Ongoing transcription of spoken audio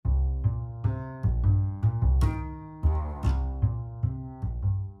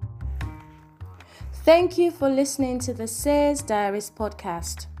Thank you for listening to the Sayers Diaries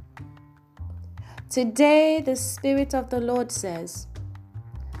podcast. Today, the Spirit of the Lord says,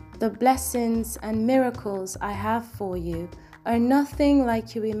 "The blessings and miracles I have for you are nothing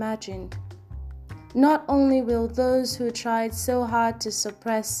like you imagined. Not only will those who tried so hard to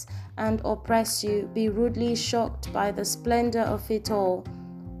suppress and oppress you be rudely shocked by the splendor of it all,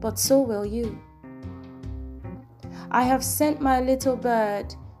 but so will you. I have sent my little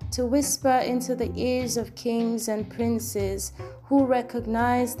bird to whisper into the ears of kings and princes who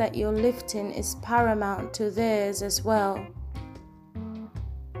recognize that your lifting is paramount to theirs as well."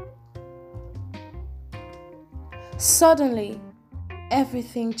 Suddenly,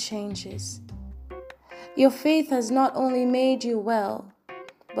 everything changes. Your faith has not only made you well,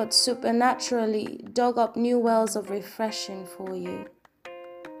 but supernaturally dug up new wells of refreshing for you.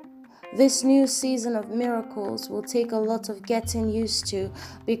 This new season of miracles will take a lot of getting used to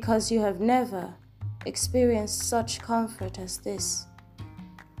because you have never experienced such comfort as this.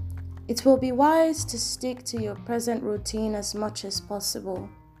 It will be wise to stick to your present routine as much as possible.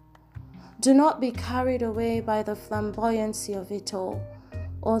 Do not be carried away by the flamboyancy of it all,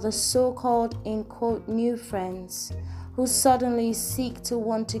 or the so-called, in quote, new friends who suddenly seek to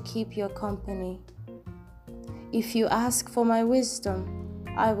want to keep your company. If you ask for my wisdom,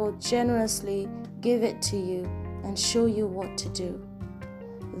 I will generously give it to you and show you what to do.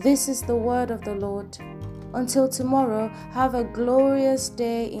 This is the word of the Lord. Until tomorrow, have a glorious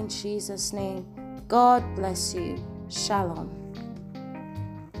day in Jesus' name. God bless you. Shalom.